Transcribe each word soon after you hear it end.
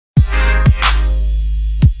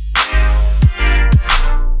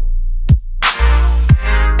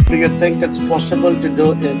Do you think it's possible to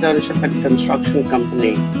do internship at construction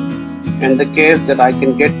company? In the case that I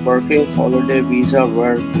can get working holiday visa,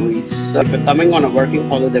 work visa. If you're coming on a working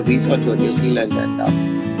holiday visa to New Zealand,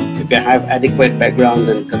 and if you have adequate background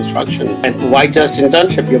in construction, and why just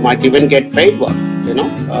internship? You might even get paid work.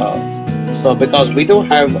 So because we do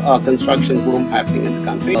have a construction boom happening in the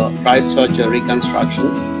country, Christchurch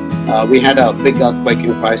reconstruction. We had a big earthquake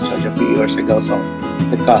in Christchurch a few years ago, so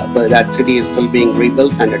that city is still being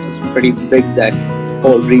rebuilt, and it is pretty big. That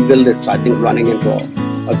whole rebuild, it's I think running into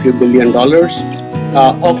a few $1 billion.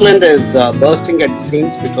 Auckland is bursting at the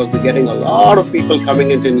seams because we're getting a lot of people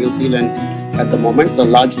coming into New Zealand at the moment,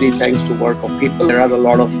 largely thanks to work of people. There are a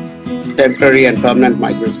lot of temporary and permanent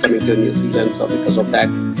migrants coming to New Zealand, so because of that,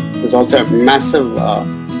 there's also a massive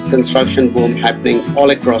construction boom happening all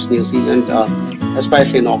across New Zealand,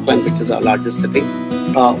 especially in Auckland, which is our largest city.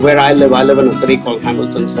 Where I live in a city called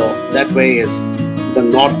Hamilton, so that way is the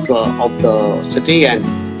north of the city, and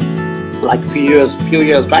like few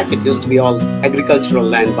years back, it used to be all agricultural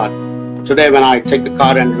land, but today when I take the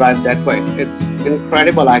car and drive that way, it's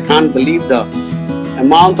incredible. I can't believe the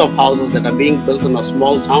amount of houses that are being built in a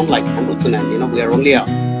small town like Hamilton, and we are only a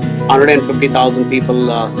 150,000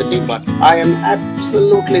 people city, but I am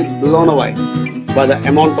absolutely blown away by the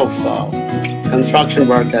amount of construction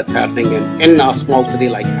work that's happening in a small city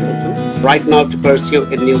like Hamilton. Right now, to pursue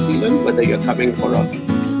in New Zealand, whether you're coming for a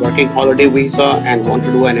working holiday visa and want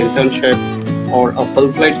to do an internship or a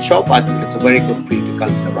full-fledged job, I think it's a very good field to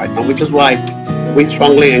consider right now, which is why we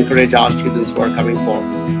strongly encourage our students who are coming for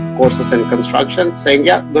courses in construction, saying,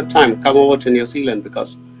 yeah, good time, come over to New Zealand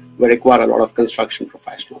because we require a lot of construction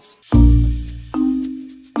professionals.